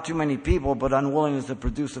problem is not too many people, but unwillingness to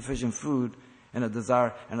produce sufficient food and a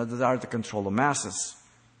desire to control the masses.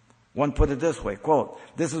 One put it this way, quote,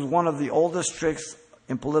 "This is one of the oldest tricks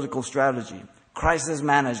in political strategy. Crisis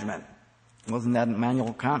management." Wasn't that Emmanuel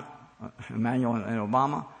and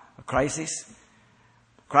Obama? A crisis?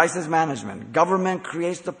 Crisis management. Government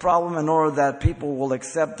creates the problem in order that people will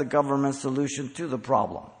accept the government's solution to the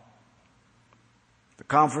problem. The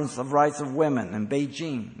Conference of Rights of Women in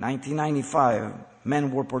Beijing, 1995.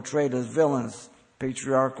 Men were portrayed as villains.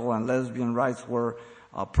 Patriarchal and lesbian rights were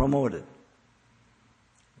promoted.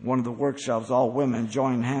 One of the workshops, all women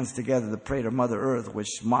joined hands together to pray to Mother Earth,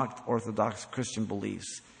 which mocked Orthodox Christian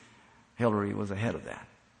beliefs. Hillary was ahead of that.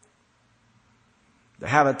 The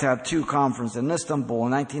Habitat II conference in Istanbul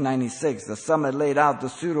in 1996, the summit laid out the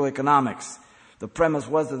pseudo-economics. The premise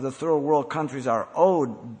was that the third world countries are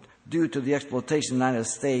owed due to the exploitation of the United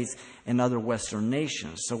States and other Western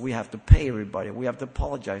nations. So we have to pay everybody. We have to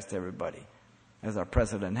apologize to everybody, as our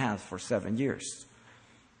president has for 7 years.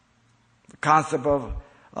 The concept of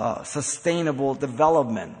sustainable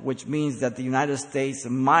development, which means that the United States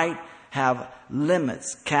might have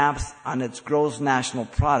limits, caps on its gross national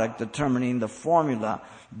product, determining the formula,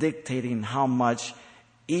 dictating how much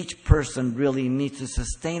each person really needs to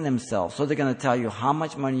sustain themselves. So they're going to tell you how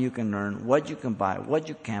much money you can earn, what you can buy, what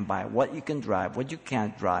you can't buy, what you can drive, what you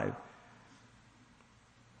can't drive.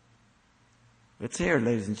 It's here,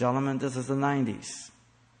 ladies and gentlemen. This is the 90s.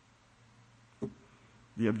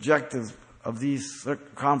 The objective of these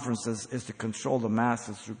conferences is to control the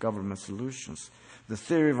masses through government solutions. The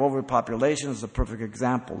theory of overpopulation is a perfect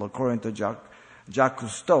example. According to Jacques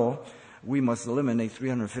Cousteau, we must eliminate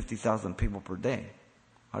 350,000 people per day.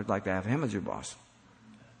 I'd like to have him as your boss.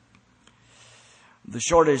 The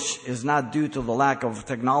shortage is not due to the lack of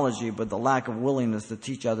technology, but the lack of willingness to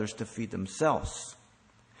teach others to feed themselves.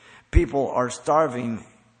 People are starving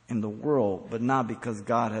in the world, but not because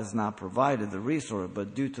God has not provided the resource,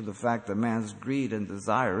 but due to the fact that man's greed and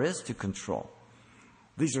desire is to control.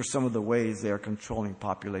 These are some of the ways they are controlling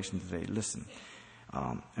population today. Listen,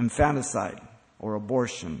 infanticide or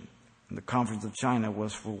abortion in the Conference of China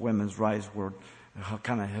was for women's rights were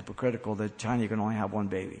kind of hypocritical that China can only have one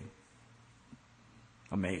baby.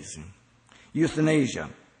 Amazing. Euthanasia,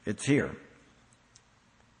 it's here.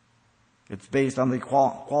 It's based on the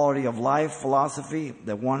quality of life philosophy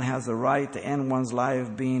that one has the right to end one's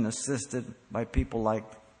life being assisted by people like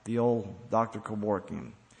the old Dr.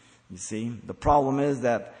 Kevorkian. You see, the problem is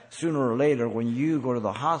that sooner or later when you go to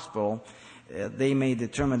the hospital, they may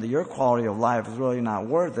determine that your quality of life is really not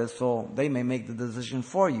worth it, so they may make the decision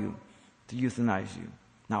for you to euthanize you.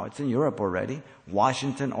 Now, it's in Europe already.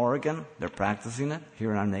 Washington, Oregon, they're practicing it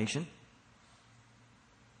here in our nation.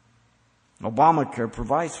 Obamacare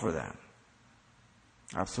provides for that.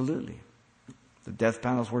 Absolutely. The death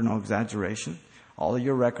panels were no exaggeration. All of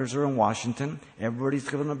your records are in Washington. Everybody's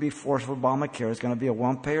going to be forced for Obamacare. It's going to be a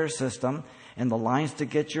one-payer system. And the lines to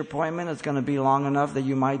get your appointment is going to be long enough that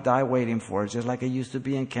you might die waiting for it, just like it used to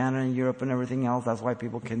be in Canada and Europe and everything else. That's why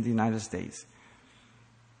people came to the United States.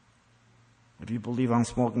 If you believe I'm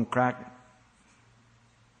smoking crack,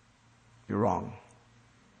 you're wrong.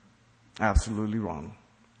 Absolutely wrong.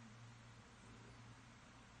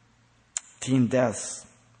 Teen deaths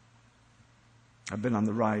have been on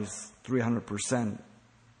the rise 300%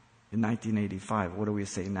 in 1985. What do we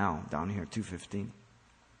say now? Down here, 215.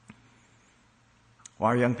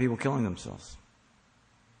 Why are young people killing themselves?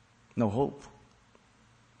 No hope.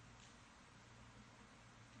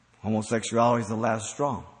 Homosexuality is the last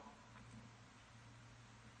straw.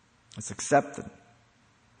 It's accepted.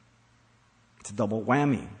 It's a double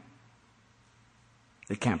whammy.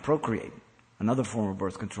 They can't procreate. Another form of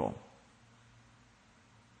birth control.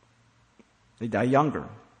 They die younger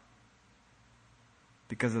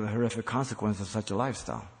because of the horrific consequences of such a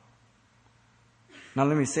lifestyle. Now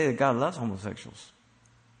let me say that God loves homosexuals.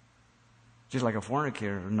 Just like a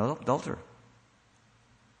fornicator or an adulterer.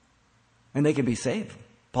 And they can be saved.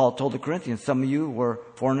 Paul told the Corinthians, some of you were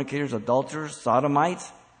fornicators, adulterers,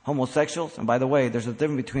 sodomites. Homosexuals, and by the way, there's a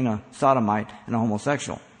difference between a sodomite and a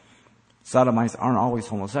homosexual. Sodomites aren't always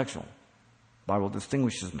homosexual. The Bible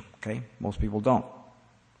distinguishes them, okay? Most people don't.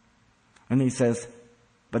 And he says,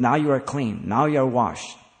 but now you are clean. Now you are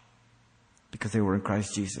washed. Because they were in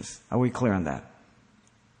Christ Jesus. Are we clear on that?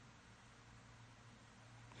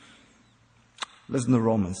 Listen to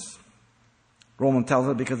Romans. Romans tells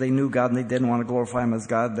us because they knew God and they didn't want to glorify Him as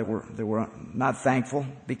God, they were not thankful,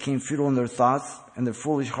 became futile in their thoughts, and their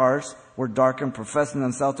foolish hearts were darkened, professing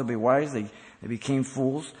themselves to be wise. They became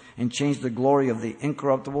fools and changed the glory of the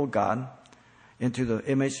incorruptible God into the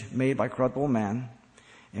image made by corruptible man,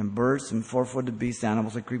 and birds and four-footed beasts,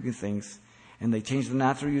 animals and creeping things. And they changed the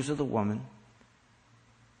natural use of the woman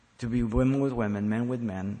to be women with women, men with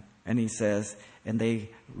men. And he says, and they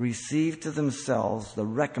received to themselves the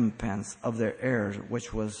recompense of their errors,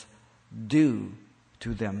 which was due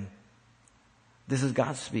to them. This is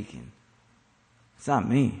God speaking. It's not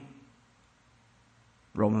me.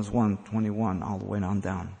 Romans 1:21 all the way on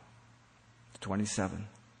down to 27.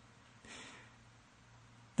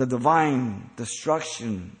 The divine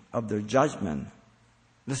destruction of their judgment,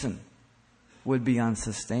 listen, would be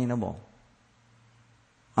unsustainable.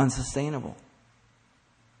 Unsustainable.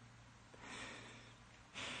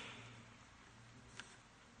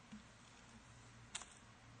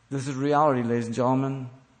 This is reality, ladies and gentlemen.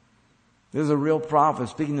 This is a real prophet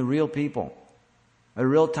speaking to real people. A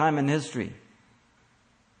real time in history.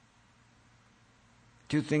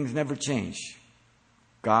 Two things never change.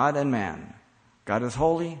 God and man. God is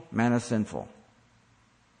holy, man is sinful.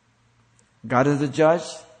 God is the judge,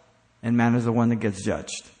 and man is the one that gets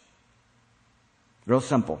judged. Real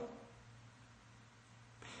simple.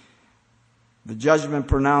 The judgment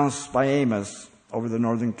pronounced by Amos over the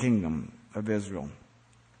northern kingdom of Israel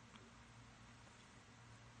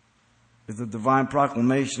is the divine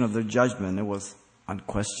proclamation of their judgment. It was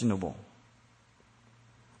unquestionable.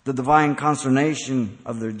 The divine consternation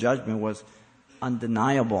of their judgment was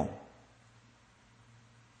undeniable.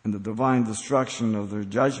 And the divine destruction of their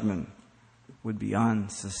judgment would be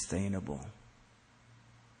unsustainable.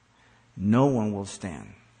 No one will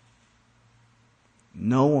stand.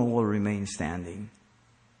 No one will remain standing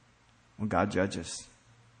when God judges.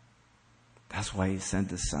 That's why He sent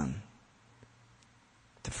His Son.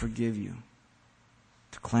 To forgive you.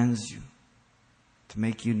 To cleanse you. To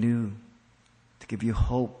make you new. To give you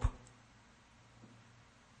hope.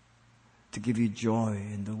 To give you joy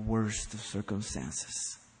in the worst of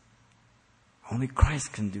circumstances. Only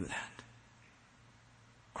Christ can do that.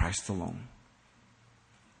 Christ alone.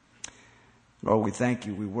 Lord, we thank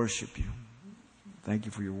you. We worship you. Thank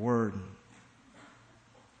you for your word.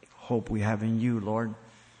 Hope we have in you, Lord.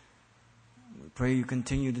 We pray you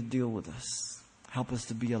continue to deal with us. Help us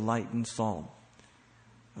to be a light and salt.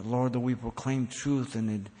 Lord, that we proclaim truth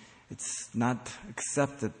and it's not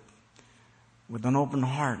accepted with an open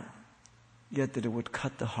heart, yet that it would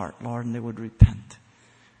cut the heart, Lord, and they would repent.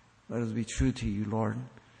 Let us be true to you, Lord,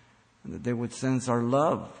 and that they would sense our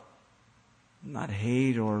love, not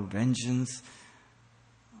hate or vengeance.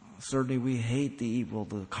 Certainly we hate the evil,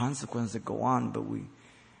 the consequences that go on, but we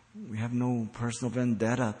have no personal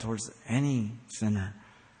vendetta towards any sinner.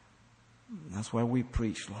 That's why we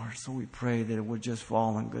preach, Lord. So we pray that it would just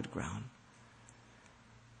fall on good ground.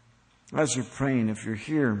 As you're praying, if you're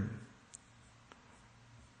here,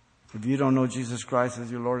 if you don't know Jesus Christ as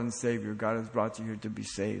your Lord and Savior, God has brought you here to be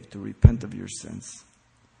saved, to repent of your sins.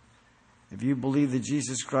 If you believe that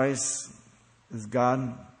Jesus Christ is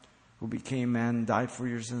God who became man, died for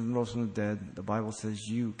your sins and rose from the dead, the Bible says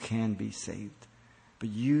you can be saved. But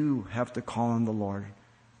you have to call on the Lord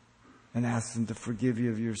and ask Him to forgive you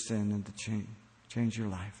of your sin and to change your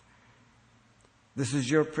life. This is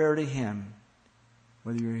your prayer to Him.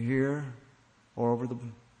 Whether you're here or over the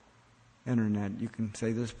internet, you can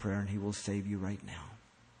say this prayer and He will save you right now.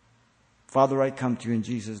 Father, I come to you in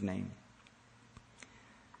Jesus' name.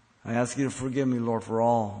 I ask you to forgive me, Lord, for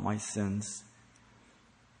all my sins.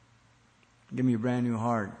 Give me a brand new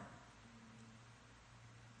heart.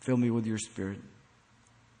 Fill me with your Spirit.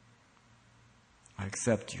 I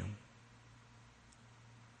accept you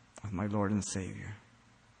as my Lord and Savior.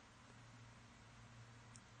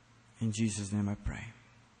 In Jesus' name I pray.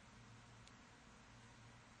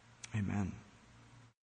 Amen.